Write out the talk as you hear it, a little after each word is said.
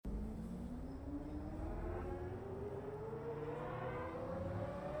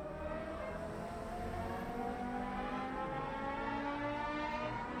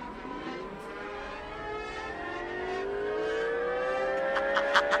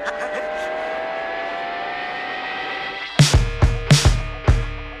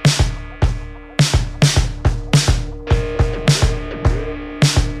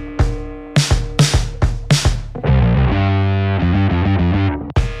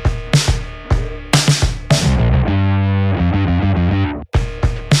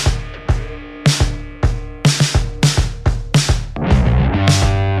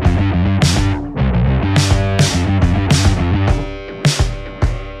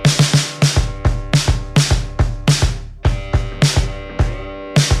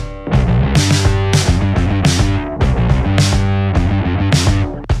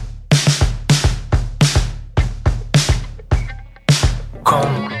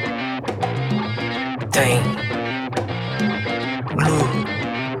Tem glue.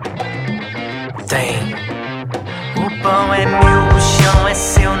 Tem. O pão é meu, o chão é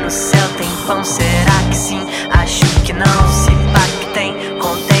seu, no céu tem pão, será que sim? Acho que não, se pá que tem,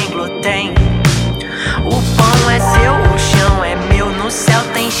 contém glúten. O pão é seu, o chão é meu, no céu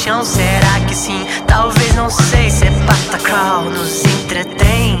tem chão, será que sim? Talvez, não sei, se é patacral, nos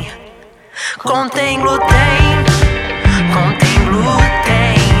entretém. Contém glúten.